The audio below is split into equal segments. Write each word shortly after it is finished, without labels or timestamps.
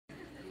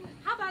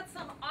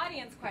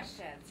audience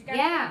questions. You guys,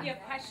 Yeah. you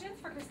have questions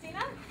for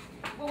Christina?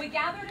 Well, we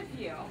gathered a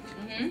few.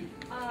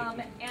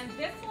 And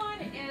this one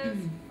is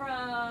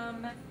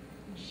from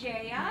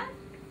Jaya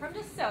from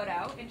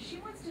DeSoto, and she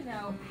wants to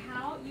know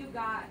how you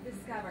got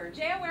discovered.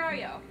 Jaya, where are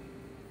you?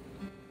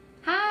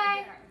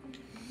 Hi.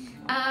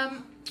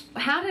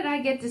 How did I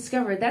get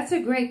discovered? That's a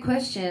great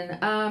question.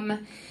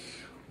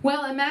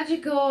 Well, a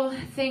magical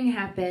thing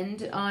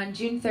happened on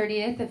June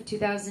 30th of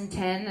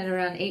 2010 at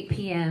around 8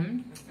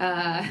 p.m.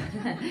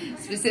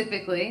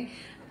 Specifically.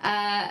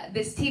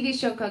 This TV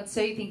show called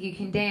So You Think You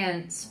Can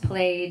Dance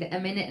played a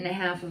minute and a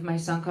half of my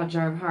song called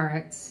Jar of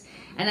Hearts.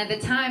 And at the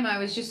time, I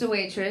was just a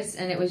waitress,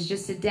 and it was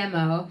just a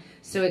demo,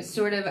 so it's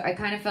sort of, I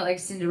kind of felt like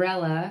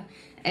Cinderella.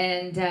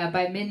 And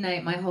by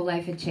midnight, my whole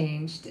life had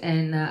changed,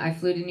 and I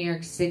flew to New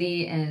York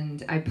City,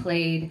 and I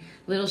played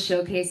little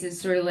showcases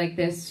sort of like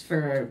this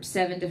for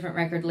 7 different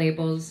record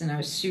labels, and I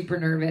was super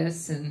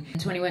nervous, and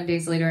 21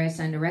 days later, I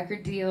signed a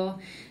record deal,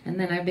 and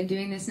then I've been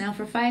doing this now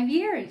for 5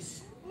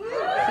 years. So,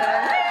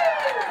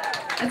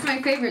 that's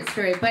my favorite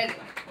story, but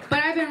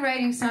I've been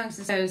writing songs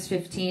since I was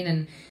 15,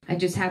 and I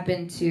just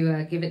happened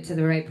to give it to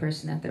the right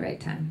person at the right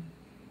time.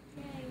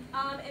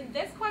 And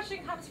this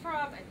question comes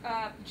from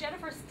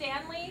Jennifer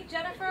Stanley.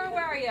 Jennifer,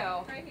 where are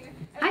you? Right here.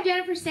 Hi,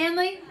 Jennifer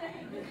Stanley.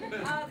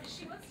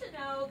 She wants to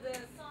know the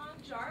song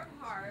Jar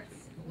of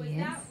Hearts. Was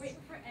that written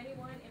for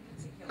anyone in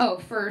particular? Oh,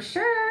 for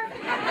sure.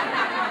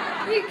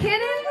 Are you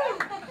kidding?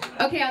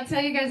 Okay, I'll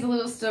tell you guys a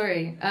little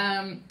story.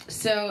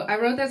 So I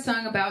wrote that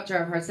song about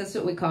Jar of Hearts. That's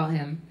what we call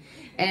him.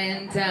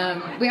 And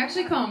we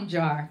actually call him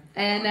Jar.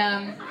 And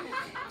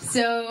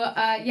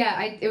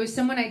it was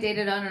someone I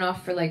dated on and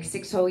off for like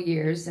 6 whole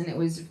years, and it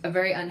was a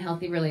very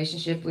unhealthy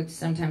relationship, which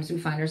sometimes we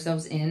find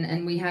ourselves in,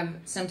 and we have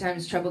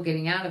sometimes trouble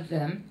getting out of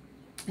them.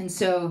 And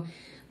so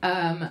we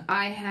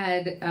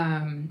had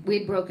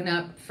broken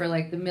up for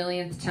like the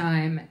millionth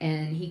time,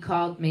 and he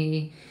called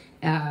me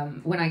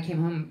when I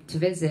came home to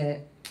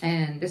visit,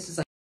 and this is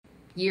like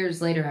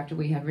years later after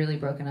we had really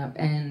broken up,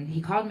 and he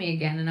called me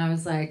again, and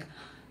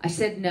I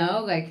said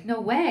no, like,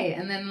 no way.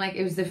 And then, like,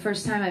 it was the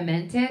first time I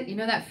meant it. You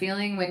know that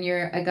feeling when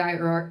you're a guy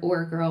or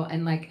a girl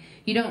and, like,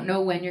 you don't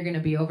know when you're going to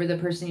be over the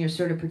person. You're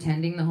sort of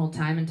pretending the whole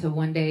time until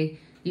one day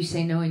you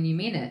say no and you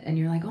mean it. And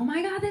you're like, oh,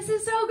 my God, this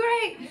is so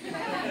great.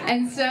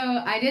 And so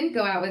I didn't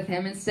go out with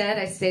him. Instead,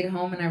 I stayed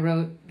home and I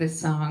wrote this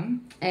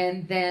song.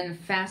 And then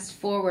fast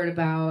forward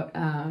about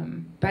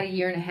a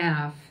year and a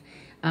half,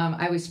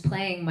 I was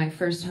playing my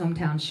first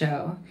hometown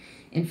show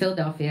in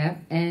Philadelphia.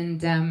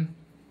 And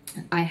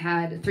I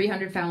had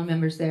 300 Fallon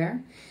members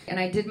there, and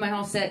I did my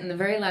whole set, and the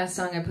very last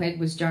song I played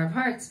was Jar of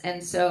Hearts,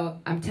 and so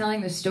I'm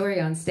telling the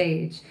story on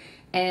stage,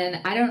 and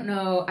I didn't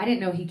know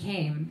he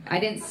came. I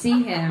didn't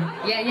see him.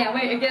 Yeah,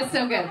 wait, it gets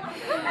so good.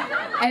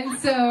 And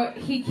so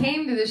he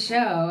came to the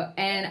show,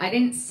 and I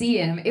didn't see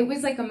him. It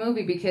was like a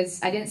movie because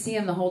I didn't see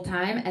him the whole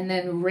time, and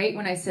then right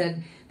when I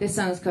said, this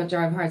song is called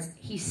Jar of Hearts,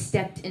 he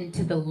stepped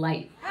into the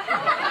light.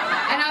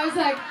 And I was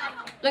like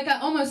I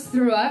almost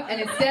threw up, and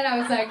instead I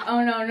was like,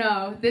 oh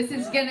no, this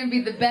is gonna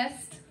be the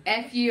best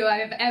F you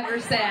I've ever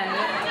said.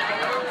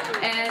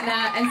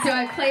 And so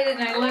I played it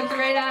and I looked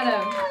right at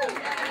him.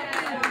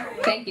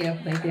 Thank you.